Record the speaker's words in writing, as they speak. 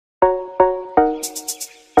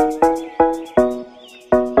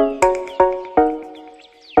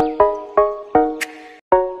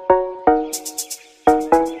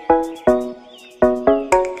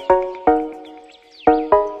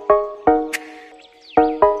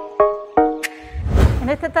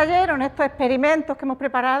este taller o en estos experimentos que hemos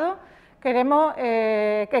preparado queremos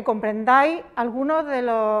que comprendáis algunos de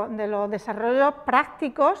los desarrollos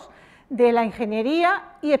prácticos de la ingeniería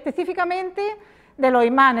y específicamente de los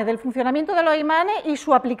imanes, del funcionamiento de los imanes y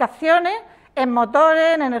sus aplicaciones en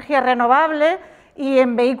motores, en energías renovables y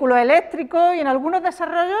en vehículos eléctricos y en algunos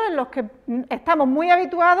desarrollos en los que estamos muy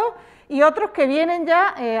habituados y otros que vienen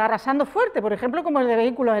ya arrasando fuerte, por ejemplo, como el de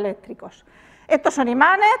vehículos eléctricos. Estos son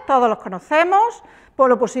imanes, todos los conocemos,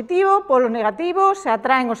 polo positivo, polo negativo, se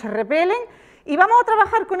atraen o se repelen, y vamos a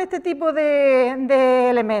trabajar con este tipo de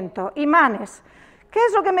elementos, imanes. ¿Qué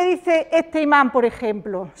es lo que me dice este imán, por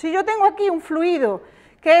ejemplo? Si yo tengo aquí un fluido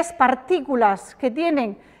que es partículas que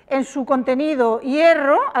tienen en su contenido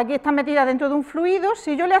hierro, aquí están metidas dentro de un fluido,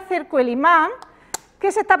 si yo le acerco el imán, ¿qué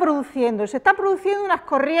se está produciendo? Se están produciendo unas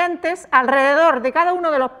corrientes alrededor de cada uno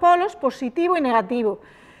de los polos, positivo y negativo.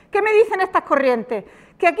 ¿Qué me dicen estas corrientes?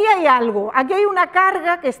 Que aquí hay algo, aquí hay una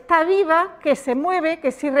carga que está viva, que se mueve,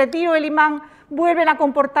 que si retiro el imán vuelven a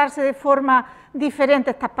comportarse de forma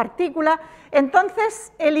diferente estas partículas.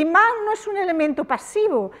 Entonces, el imán no es un elemento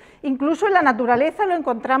pasivo, incluso en la naturaleza lo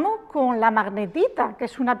encontramos con la magnetita, que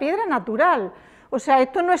es una piedra natural. O sea,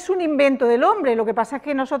 esto no es un invento del hombre, lo que pasa es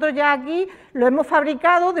que nosotros ya aquí lo hemos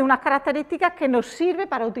fabricado de unas características que nos sirve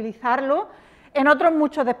para utilizarlo en otros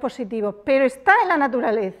muchos dispositivos, pero está en la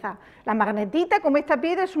naturaleza. La magnetita, como esta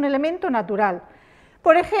piedra, es un elemento natural.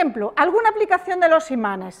 Por ejemplo, alguna aplicación de los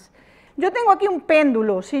imanes. Yo tengo aquí un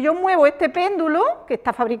péndulo, si yo muevo este péndulo, que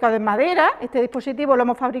está fabricado en madera, este dispositivo lo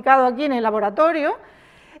hemos fabricado aquí en el laboratorio,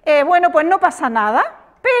 bueno, pues no pasa nada,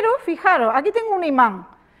 pero fijaros, aquí tengo un imán,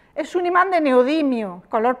 es un imán de neodimio,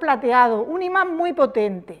 color plateado, un imán muy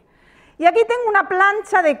potente. Y aquí tengo una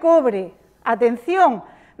plancha de cobre, atención,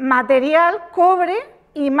 material, cobre,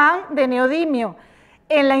 imán de neodimio.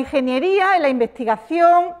 En la ingeniería, en la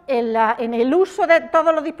investigación, en el uso de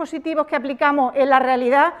todos los dispositivos que aplicamos en la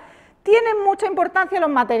realidad, tienen mucha importancia los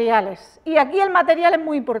materiales, y aquí el material es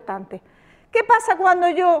muy importante. ¿Qué pasa cuando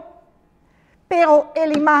yo pego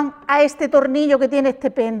el imán a este tornillo que tiene este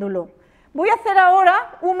péndulo? Voy a hacer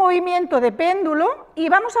ahora un movimiento de péndulo y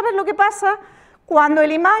vamos a ver lo que pasa cuando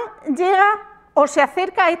el imán llega o se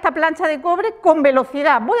acerca a esta plancha de cobre con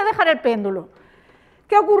velocidad. Voy a dejar el péndulo.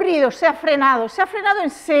 ¿Qué ha ocurrido? Se ha frenado en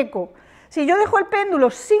seco. Si yo dejo el péndulo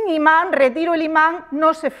sin imán, retiro el imán,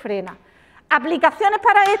 no se frena. Aplicaciones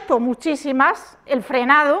para esto, muchísimas. El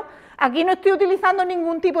frenado, aquí no estoy utilizando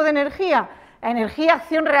ningún tipo de energía. La energía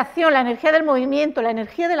acción-reacción, la energía del movimiento, la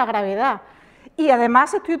energía de la gravedad. Y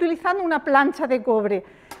además estoy utilizando una plancha de cobre.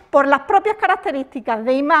 Por las propias características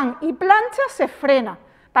de imán y plancha se frena.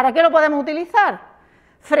 ¿Para qué lo podemos utilizar?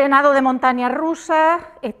 Frenado de montañas rusas,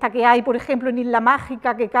 esta que hay, por ejemplo, en Isla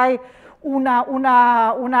Mágica, que cae un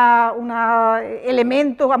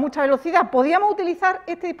elemento a mucha velocidad. Podríamos utilizar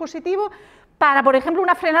este dispositivo para, por ejemplo,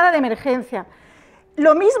 una frenada de emergencia.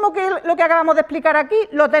 Lo mismo que lo que acabamos de explicar aquí,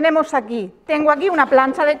 lo tenemos aquí. Tengo aquí una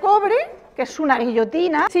plancha de cobre, que es una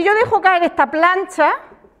guillotina. Si yo dejo caer esta plancha,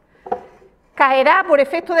 ¿caerá por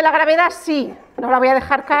efecto de la gravedad? Sí, no la voy a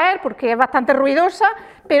dejar caer porque es bastante ruidosa,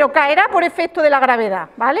 pero caerá por efecto de la gravedad,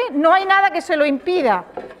 ¿vale? No hay nada que se lo impida.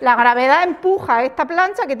 La gravedad empuja a esta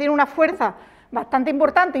plancha, que tiene una fuerza bastante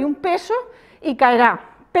importante y un peso, y caerá.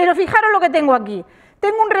 Pero fijaros lo que tengo aquí.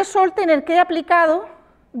 Tengo un resorte en el que he aplicado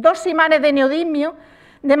dos imanes de neodimio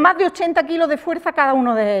de más de 80 kilos de fuerza cada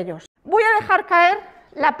uno de ellos. Voy a dejar caer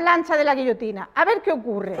la plancha de la guillotina, a ver qué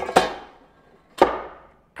ocurre.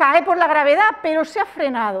 Cae por la gravedad, pero se ha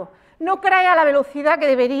frenado. No cae a la velocidad que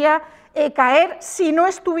debería caer si no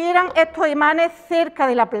estuvieran estos imanes cerca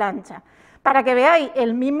de la plancha. Para que veáis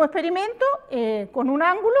el mismo experimento con un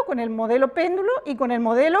ángulo, con el modelo péndulo y con el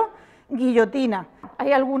modelo guillotina.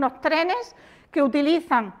 Hay algunos trenes que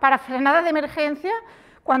utilizan para frenadas de emergencia,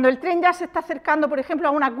 cuando el tren ya se está acercando, por ejemplo,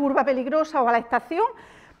 a una curva peligrosa o a la estación,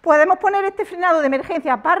 podemos poner este frenado de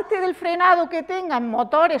emergencia. Aparte del frenado que tenga en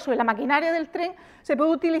motores o en la maquinaria del tren, se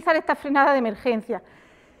puede utilizar esta frenada de emergencia.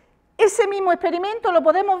 Ese mismo experimento lo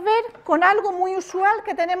podemos ver con algo muy usual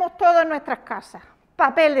que tenemos todos en nuestras casas.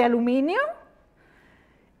 Papel de aluminio.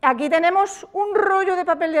 Aquí tenemos un rollo de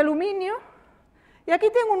papel de aluminio y aquí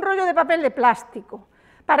tengo un rollo de papel de plástico,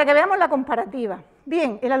 para que veamos la comparativa.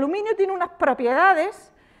 Bien, el aluminio tiene unas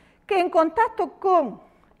propiedades que en contacto con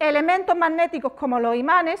elementos magnéticos como los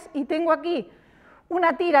imanes, y tengo aquí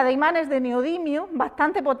una tira de imanes de neodimio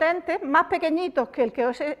bastante potentes, más pequeñitos que el que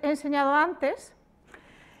os he enseñado antes,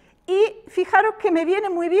 y fijaros que me viene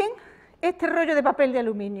muy bien este rollo de papel de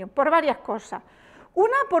aluminio, por varias cosas.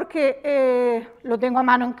 Una, porque lo tengo a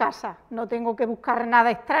mano en casa, no tengo que buscar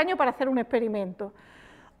nada extraño para hacer un experimento.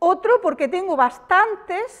 otro porque tengo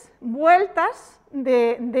bastantes vueltas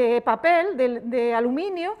de papel, de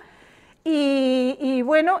aluminio, y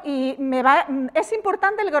bueno, es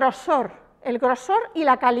importante el grosor y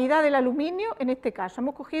la calidad del aluminio en este caso.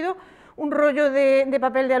 Hemos cogido un rollo de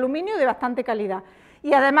papel de aluminio de bastante calidad.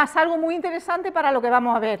 Y además algo muy interesante para lo que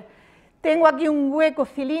vamos a ver. Tengo aquí un hueco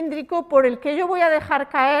cilíndrico por el que yo voy a dejar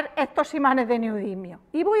caer estos imanes de neodimio.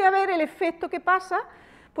 Y voy a ver el efecto que pasa,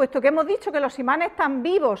 puesto que hemos dicho que los imanes están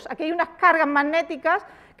vivos. Aquí hay unas cargas magnéticas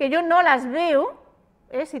que yo no las veo.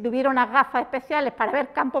 Si tuviera unas gafas especiales para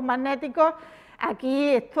ver campos magnéticos, aquí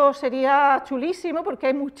esto sería chulísimo porque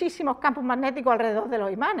hay muchísimos campos magnéticos alrededor de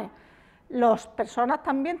los imanes. Las personas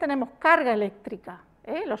también tenemos carga eléctrica,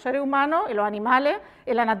 los seres humanos y los animales,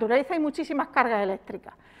 en la naturaleza hay muchísimas cargas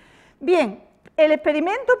eléctricas. Bien, el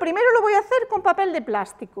experimento primero lo voy a hacer con papel de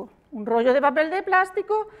plástico, un rollo de papel de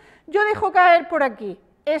plástico, yo dejo caer por aquí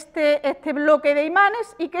este bloque de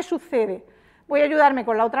imanes y ¿qué sucede? Voy a ayudarme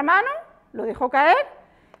con la otra mano, lo dejo caer,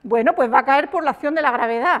 bueno, pues va a caer por la acción de la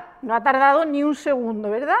gravedad, no ha tardado ni un segundo,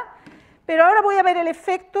 ¿verdad? Pero ahora voy a ver el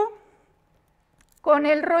efecto con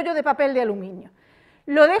el rollo de papel de aluminio.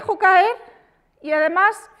 Lo dejo caer y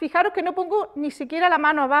además, fijaros que no pongo ni siquiera la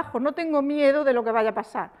mano abajo, no tengo miedo de lo que vaya a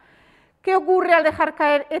pasar. ¿Qué ocurre al dejar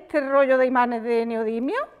caer este rollo de imanes de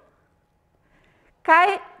neodimio?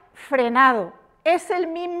 Cae frenado. Es el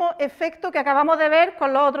mismo efecto que acabamos de ver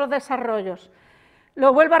con los otros desarrollos.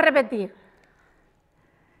 Lo vuelvo a repetir.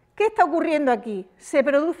 ¿Qué está ocurriendo aquí? Se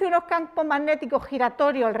producen unos campos magnéticos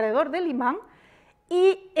giratorios alrededor del imán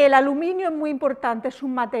y el aluminio es muy importante, es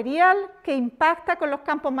un material que impacta con los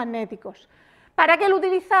campos magnéticos. ¿Para qué lo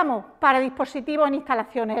utilizamos? Para dispositivos en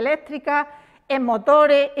instalaciones eléctricas, en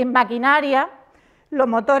motores, en maquinaria. Los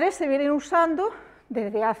motores se vienen usando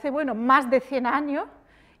desde hace, bueno, más de 100 años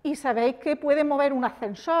y sabéis que pueden mover un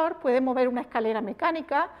ascensor, pueden mover una escalera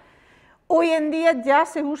mecánica. Hoy en día ya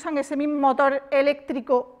se usan ese mismo motor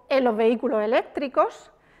eléctrico en los vehículos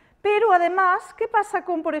eléctricos, pero además, ¿qué pasa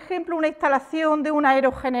con, por ejemplo, una instalación de un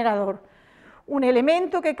aerogenerador? Un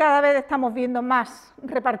elemento que cada vez estamos viendo más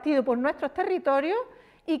repartido por nuestros territorios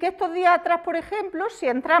y que estos días atrás, por ejemplo, si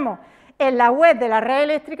entramos en la web de la Red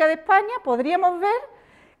Eléctrica de España, podríamos ver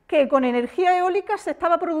que con energía eólica se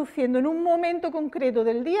estaba produciendo en un momento concreto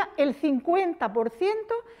del día el 50%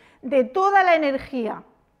 de toda la energía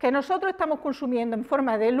que nosotros estamos consumiendo en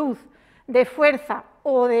forma de luz, de fuerza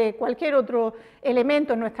o de cualquier otro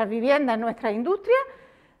elemento en nuestras viviendas, en nuestras industrias,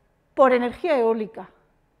 por energía eólica.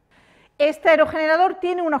 Este aerogenerador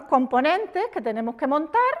tiene unos componentes que tenemos que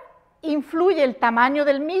montar, influye el tamaño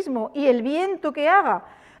del mismo y el viento que haga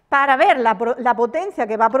para ver la potencia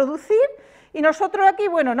que va a producir, y nosotros aquí,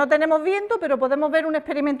 bueno, no tenemos viento, pero podemos ver un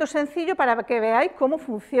experimento sencillo para que veáis cómo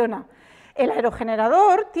funciona. El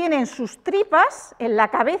aerogenerador tiene en sus tripas, en la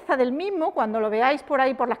cabeza del mismo, cuando lo veáis por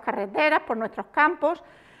ahí por las carreteras, por nuestros campos,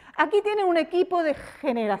 aquí tiene un equipo de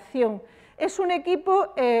generación, es un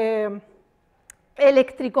equipo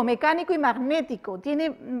eléctrico-mecánico y magnético,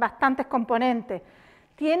 tiene bastantes componentes,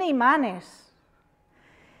 tiene imanes,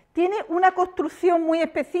 tiene una construcción muy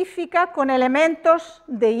específica con elementos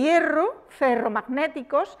de hierro,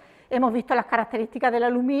 ferromagnéticos. Hemos visto las características del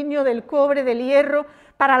aluminio, del cobre, del hierro.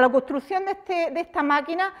 Para la construcción de esta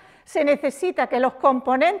máquina se necesita que los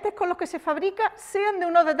componentes con los que se fabrica sean de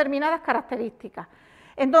unas determinadas características.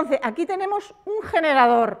 Entonces, aquí tenemos un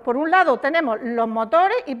generador. Por un lado tenemos los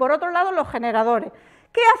motores y por otro lado los generadores.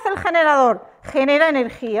 ¿Qué hace el generador? Genera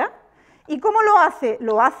energía. ¿Y cómo lo hace?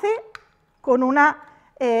 Lo hace con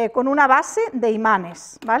una base de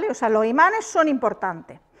imanes, ¿vale? O sea, los imanes son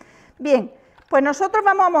importantes. Bien, pues nosotros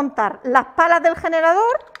vamos a montar las palas del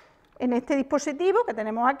generador en este dispositivo que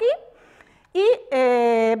tenemos aquí y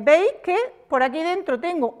veis que por aquí dentro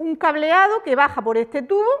tengo un cableado que baja por este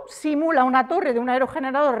tubo, simula una torre de un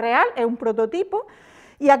aerogenerador real, es un prototipo,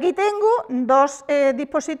 y aquí tengo dos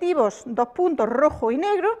dispositivos, dos puntos rojo y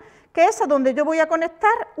negro, que es a donde yo voy a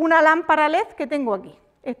conectar una lámpara LED que tengo aquí.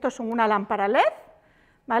 Estos son una lámpara LED,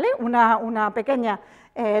 ¿vale? Una pequeña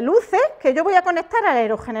luces que yo voy a conectar al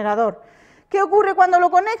aerogenerador. ¿Qué ocurre cuando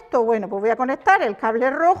lo conecto? Bueno, pues voy a conectar el cable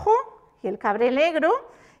rojo y el cable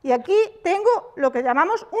negro y aquí tengo lo que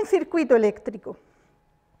llamamos un circuito eléctrico.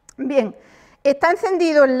 Bien, ¿está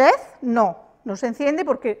encendido el LED? No, no se enciende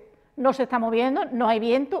porque no se está moviendo, no hay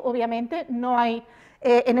viento, obviamente, no hay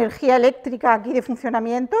energía eléctrica aquí de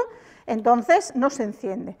funcionamiento, entonces no se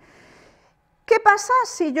enciende. ¿Qué pasa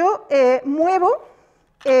si yo muevo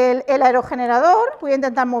el aerogenerador? Voy a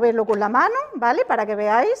intentar moverlo con la mano, ¿vale? Para que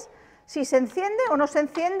veáis si se enciende o no se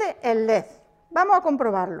enciende el LED. Vamos a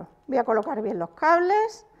comprobarlo. Voy a colocar bien los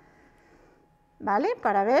cables, ¿vale?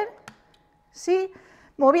 Para ver si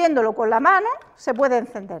moviéndolo con la mano se puede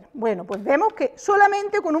encender. Bueno, pues vemos que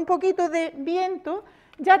solamente con un poquito de viento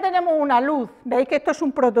ya tenemos una luz. Veis que esto es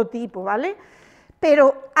un prototipo, ¿vale?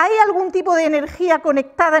 Pero ¿hay algún tipo de energía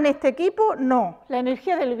conectada en este equipo? No, la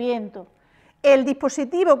energía del viento. El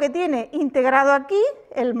dispositivo que tiene integrado aquí,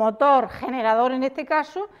 el motor generador en este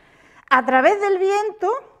caso, a través del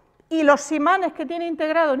viento y los imanes que tiene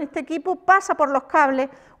integrado en este equipo, pasa por los cables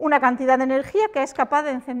una cantidad de energía que es capaz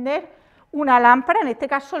de encender una lámpara, en este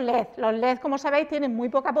caso LED. Los LED, como sabéis, tienen muy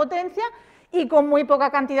poca potencia y con muy poca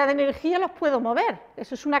cantidad de energía los puedo mover.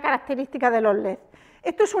 Eso es una característica de los LED.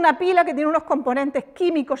 Esto es una pila que tiene unos componentes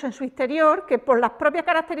químicos en su exterior que por las propias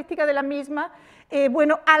características de la misma,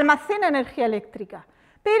 almacena energía eléctrica.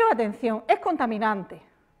 Pero atención, es contaminante.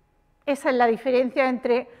 Esa es la diferencia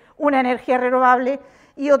entre una energía renovable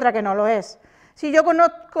y otra que no lo es. Si yo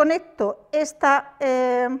conecto este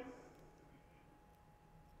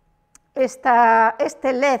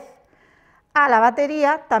LED a la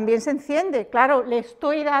batería, también se enciende. Claro, le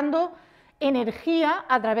estoy dando energía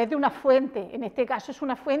a través de una fuente, en este caso es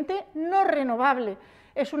una fuente no renovable,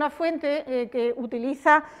 es una fuente que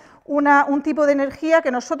utiliza un tipo de energía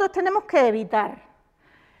que nosotros tenemos que evitar.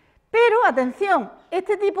 Pero, atención,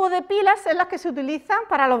 este tipo de pilas es las que se utilizan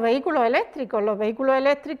para los vehículos eléctricos. Los vehículos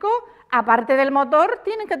eléctricos, aparte del motor,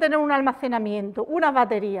 tienen que tener un almacenamiento, unas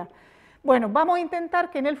baterías. Bueno, vamos a intentar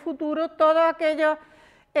que en el futuro todos aquellos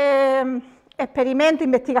experimentos,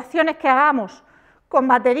 investigaciones que hagamos con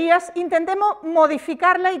baterías, intentemos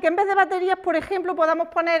modificarlas y que en vez de baterías, por ejemplo, podamos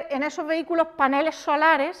poner en esos vehículos paneles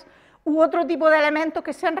solares u otro tipo de elementos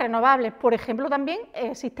que sean renovables, por ejemplo, también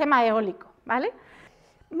sistemas eólicos, ¿vale?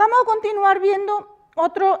 Vamos a continuar viendo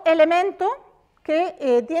otro elemento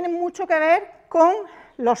que tiene mucho que ver con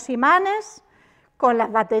los imanes, con las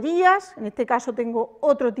baterías. En este caso tengo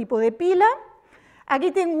otro tipo de pila.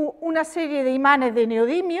 Aquí tengo una serie de imanes de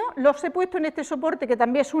neodimio, los he puesto en este soporte que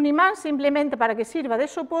también es un imán, simplemente para que sirva de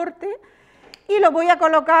soporte, y lo voy a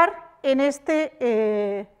colocar en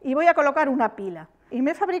y voy a colocar una pila. Y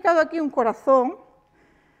me he fabricado aquí un corazón.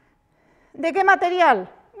 ¿De qué material?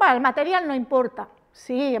 Bueno, el material no importa,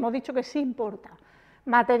 sí, hemos dicho que sí importa.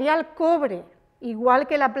 Material cobre, igual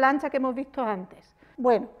que la plancha que hemos visto antes.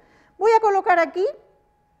 Bueno, voy a colocar aquí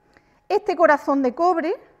este corazón de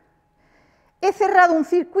cobre. He cerrado un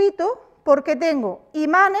circuito porque tengo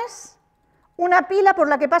imanes, una pila por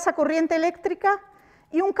la que pasa corriente eléctrica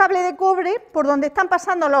y un cable de cobre por donde están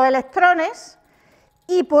pasando los electrones.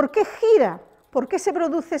 ¿Y por qué gira? ¿Por qué se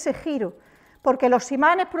produce ese giro? Porque los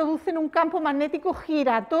imanes producen un campo magnético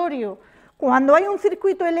giratorio. Cuando hay un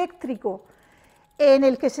circuito eléctrico en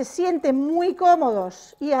el que se sienten muy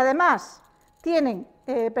cómodos y además tienen,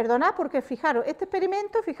 perdonad porque fijaros, este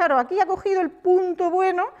experimento, fijaros, aquí ha cogido el punto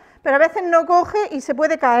bueno, pero a veces no coge y se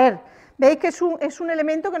puede caer. Veis que es un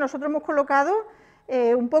elemento que nosotros hemos colocado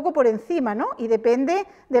un poco por encima, ¿no? Y depende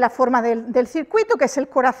de la forma del circuito, que es el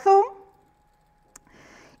corazón,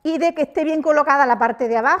 y de que esté bien colocada la parte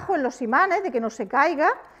de abajo en los imanes, de que no se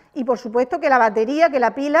caiga, y por supuesto que la batería, que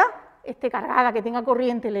la pila esté cargada, que tenga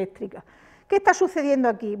corriente eléctrica. ¿Qué está sucediendo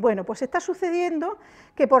aquí? Bueno, pues está sucediendo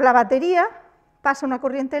que por la batería pasa una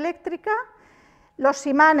corriente eléctrica, los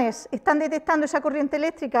imanes están detectando esa corriente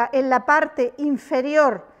eléctrica en la parte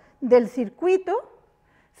inferior del circuito,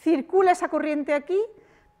 circula esa corriente aquí,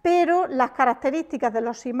 pero las características de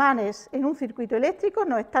los imanes en un circuito eléctrico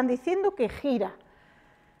nos están diciendo que gira.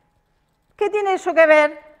 ¿Qué tiene eso que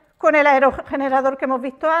ver con el aerogenerador que hemos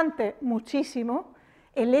visto antes? Muchísimo.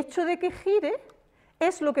 El hecho de que gire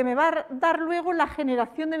es lo que me va a dar luego la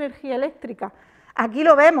generación de energía eléctrica. Aquí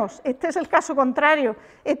lo vemos, este es el caso contrario.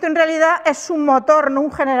 Esto en realidad es un motor, no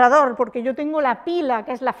un generador, porque yo tengo la pila,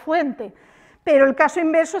 que es la fuente, pero el caso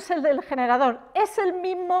inverso es el del generador. Es el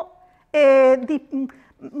mismo,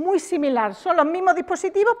 muy similar, son los mismos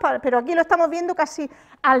dispositivos, pero aquí lo estamos viendo casi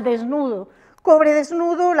al desnudo. Cobre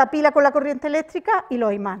desnudo, la pila con la corriente eléctrica y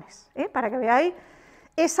los imanes, para que veáis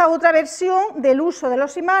esa otra versión del uso de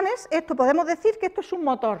los imanes. Esto podemos decir que esto es un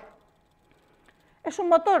motor. Es un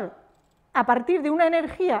motor. A partir de una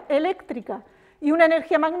energía eléctrica y una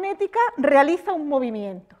energía magnética, realiza un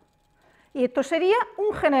movimiento. Y esto sería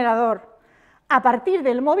un generador. A partir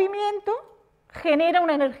del movimiento, genera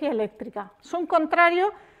una energía eléctrica. Son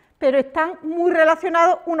contrarios, pero están muy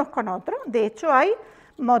relacionados unos con otros. De hecho, hay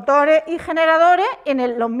motores y generadores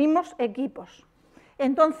en los mismos equipos.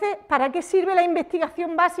 Entonces, ¿para qué sirve la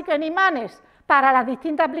investigación básica en imanes? Para las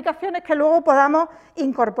distintas aplicaciones que luego podamos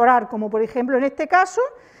incorporar, como por ejemplo en este caso,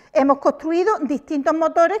 hemos construido distintos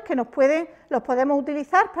motores que los podemos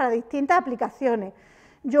utilizar para distintas aplicaciones.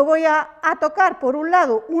 Yo voy a tocar por un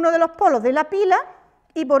lado uno de los polos de la pila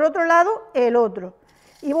y por otro lado el otro.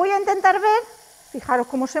 Y voy a intentar ver, fijaros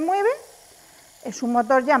cómo se mueve, es un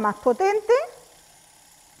motor ya más potente.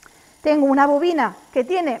 Tengo una bobina que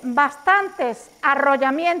tiene bastantes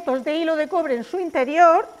arrollamientos de hilo de cobre en su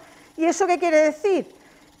interior. ¿Y eso qué quiere decir?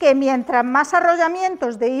 Que mientras más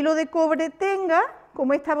arrollamientos de hilo de cobre tenga,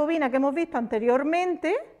 como esta bobina que hemos visto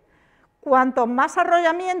anteriormente, cuantos más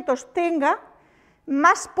arrollamientos tenga,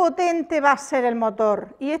 más potente va a ser el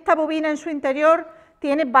motor. Y esta bobina en su interior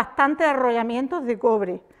tiene bastantes arrollamientos de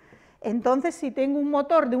cobre. Entonces, si tengo un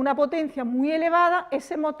motor de una potencia muy elevada,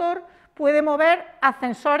 ese motor puede mover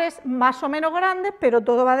ascensores más o menos grandes, pero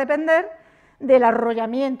todo va a depender del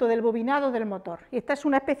arrollamiento, del bobinado del motor. Y esta es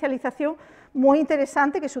una especialización muy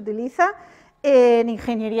interesante que se utiliza en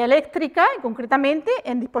ingeniería eléctrica y concretamente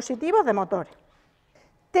en dispositivos de motores.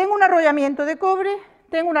 Tengo un arrollamiento de cobre,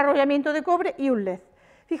 y un LED.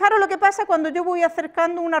 Fijaros lo que pasa cuando yo voy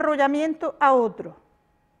acercando un arrollamiento a otro.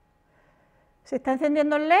 ¿Se está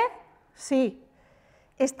encendiendo el LED? Sí.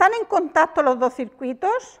 ¿Están en contacto los dos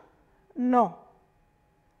circuitos? No.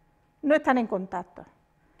 No están en contacto.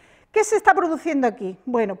 ¿Qué se está produciendo aquí?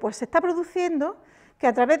 Bueno, pues se está produciendo que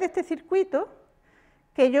a través de este circuito,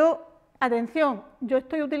 que yo, atención, yo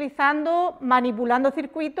estoy utilizando, manipulando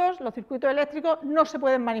circuitos, los circuitos eléctricos no se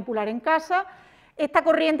pueden manipular en casa. Esta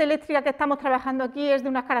corriente eléctrica que estamos trabajando aquí es de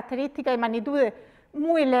unas características y magnitudes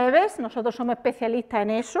muy leves, nosotros somos especialistas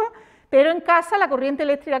en eso, pero en casa la corriente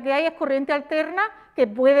eléctrica que hay es corriente alterna que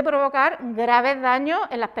puede provocar graves daños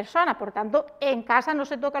en las personas. Por tanto, en casa no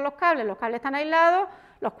se tocan los cables están aislados,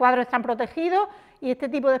 los cuadros están protegidos y este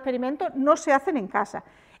tipo de experimentos no se hacen en casa,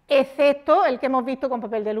 excepto el que hemos visto con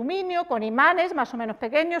papel de aluminio, con imanes más o menos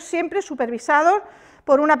pequeños, siempre supervisados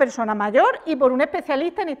por una persona mayor y por un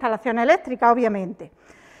especialista en instalación eléctrica, obviamente.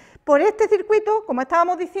 Por este circuito, como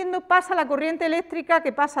estábamos diciendo, pasa la corriente eléctrica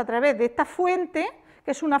que pasa a través de esta fuente,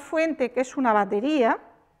 que es una batería.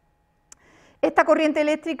 Esta corriente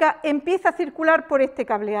eléctrica empieza a circular por este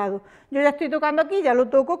cableado. Yo ya estoy tocando aquí, ya lo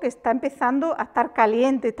toco, que está empezando a estar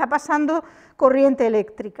caliente, está pasando corriente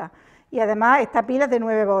eléctrica. Y además esta pila es de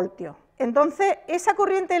 9 voltios. Entonces, esa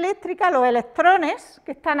corriente eléctrica, los electrones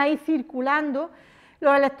que están ahí circulando,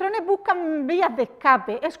 los electrones buscan vías de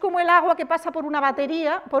escape. Es como el agua que pasa por una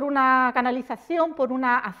batería, por una canalización, por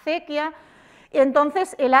una acequia. Y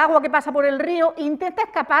entonces el agua que pasa por el río intenta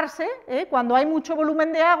escaparse, cuando hay mucho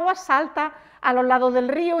volumen de agua, salta a los lados del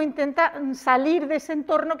río, intenta salir de ese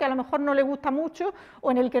entorno que a lo mejor no le gusta mucho o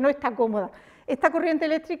en el que no está cómoda. Esta corriente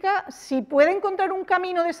eléctrica, si puede encontrar un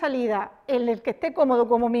camino de salida en el que esté cómodo,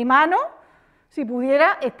 como mi mano, si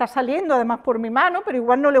pudiera, está saliendo además por mi mano, pero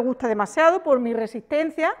igual no le gusta demasiado por mi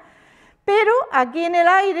resistencia, pero aquí en el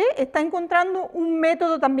aire está encontrando un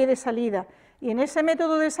método también de salida. Y en ese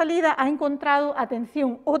método de salida ha encontrado,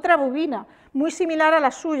 atención, otra bobina muy similar a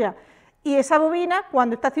la suya. Y esa bobina,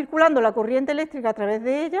 cuando está circulando la corriente eléctrica a través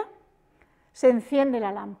de ella, se enciende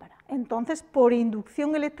la lámpara. Entonces, por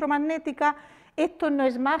inducción electromagnética, esto no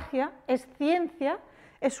es magia, es ciencia,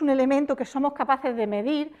 es un elemento que somos capaces de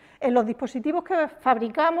medir en los dispositivos que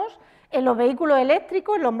fabricamos, en los vehículos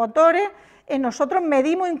eléctricos, en los motores. Nosotros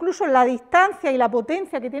medimos incluso la distancia y la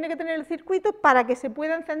potencia que tiene que tener el circuito para que se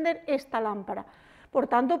pueda encender esta lámpara. Por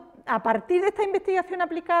tanto, a partir de esta investigación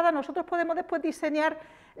aplicada, nosotros podemos después diseñar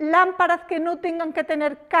lámparas que no tengan que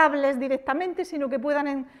tener cables directamente, sino que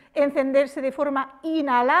puedan encenderse de forma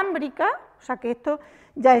inalámbrica, o sea que esto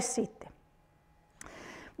ya existe.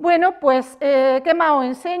 Bueno, pues, ¿qué más os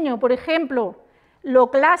enseño? Por ejemplo, lo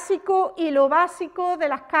clásico y lo básico de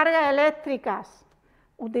las cargas eléctricas.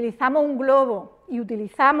 Utilizamos un globo y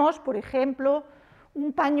utilizamos, por ejemplo,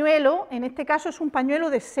 un pañuelo, en este caso es un pañuelo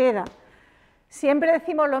de seda. Siempre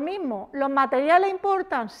decimos lo mismo, ¿los materiales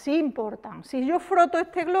importan? Sí importan. Si yo froto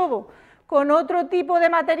este globo con otro tipo de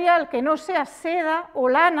material que no sea seda o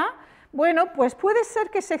lana, bueno, pues puede ser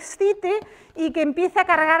que se excite y que empiece a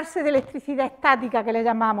cargarse de electricidad estática, que le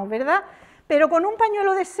llamamos, ¿verdad? Pero con un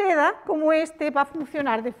pañuelo de seda como este va a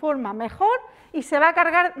funcionar de forma mejor y se va a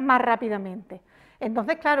cargar más rápidamente.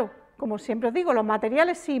 Entonces, claro, como siempre os digo, los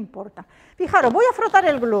materiales sí importan. Fijaros, voy a frotar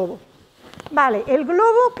el globo. Vale, el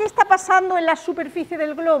globo, ¿qué está pasando en la superficie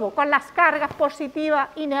del globo con las cargas positivas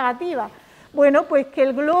y negativas? Bueno, pues que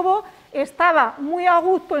el globo estaba muy a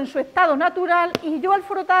gusto en su estado natural y yo al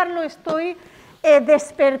frotarlo estoy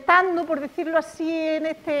despertando, por decirlo así, en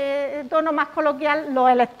este tono más coloquial, los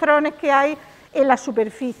electrones que hay en la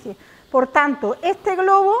superficie. Por tanto, este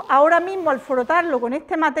globo, ahora mismo al frotarlo con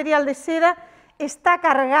este material de seda, está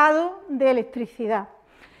cargado de electricidad.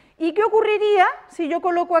 ¿Y qué ocurriría si yo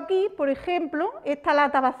coloco aquí, por ejemplo, esta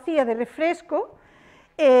lata vacía de refresco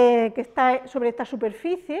que está sobre esta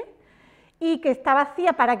superficie y que está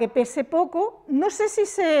vacía para que pese poco. No sé si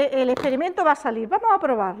el experimento va a salir, vamos a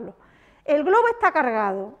probarlo. El globo está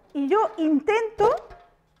cargado y yo intento,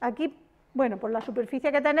 aquí, bueno, por la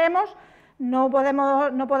superficie que tenemos, no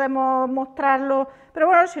podemos mostrarlo, pero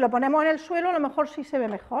bueno, si lo ponemos en el suelo a lo mejor sí se ve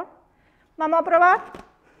mejor. Vamos a probar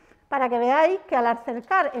para que veáis que al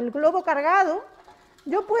acercar el globo cargado,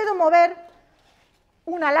 yo puedo mover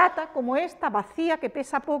una lata como esta, vacía, que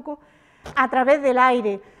pesa poco, a través del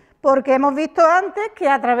aire, porque hemos visto antes que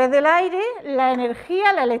a través del aire la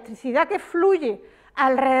energía, la electricidad que fluye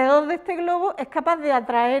alrededor de este globo es capaz de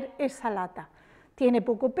atraer esa lata. Tiene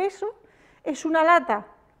poco peso, es una lata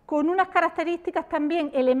con unas características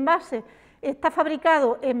también, el envase está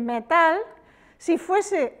fabricado en metal. Si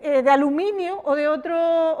fuese de aluminio o de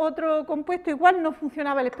otro compuesto, igual no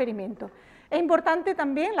funcionaba el experimento. Es importante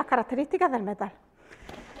también las características del metal.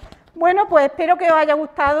 Bueno, pues espero que os haya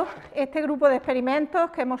gustado este grupo de experimentos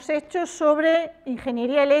que hemos hecho sobre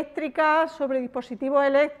ingeniería eléctrica, sobre dispositivos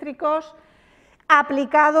eléctricos,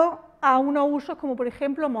 aplicados a unos usos como, por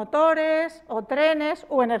ejemplo, motores o trenes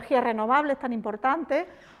o energías renovables tan importantes,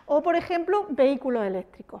 o, por ejemplo, vehículos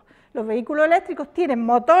eléctricos. Los vehículos eléctricos tienen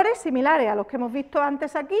motores similares a los que hemos visto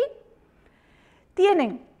antes aquí,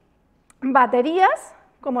 tienen baterías,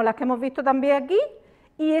 como las que hemos visto también aquí,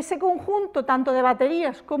 y ese conjunto tanto de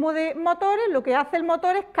baterías como de motores, lo que hace el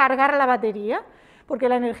motor es cargar la batería, porque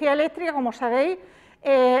la energía eléctrica, como sabéis,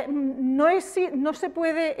 no se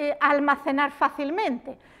puede almacenar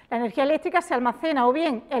fácilmente. La energía eléctrica se almacena o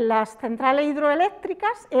bien en las centrales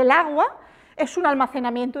hidroeléctricas, el agua es un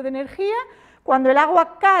almacenamiento de energía. Cuando el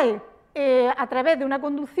agua cae a través de una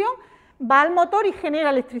conducción, va al motor y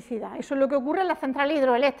genera electricidad. Eso es lo que ocurre en las centrales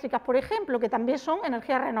hidroeléctricas, por ejemplo, que también son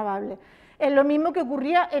energías renovables. Es lo mismo que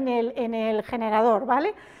ocurría en el generador,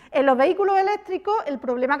 ¿vale? En los vehículos eléctricos el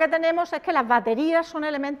problema que tenemos es que las baterías son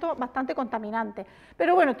elementos bastante contaminantes.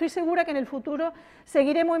 Pero bueno, estoy segura que en el futuro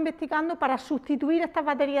seguiremos investigando para sustituir estas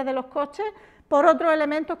baterías de los coches por otros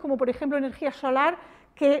elementos como, por ejemplo, energía solar,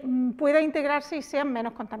 que pueda integrarse y sean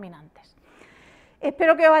menos contaminantes.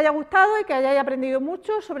 Espero que os haya gustado y que hayáis aprendido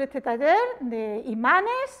mucho sobre este taller de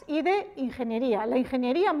imanes y de ingeniería. La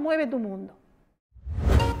ingeniería mueve tu mundo.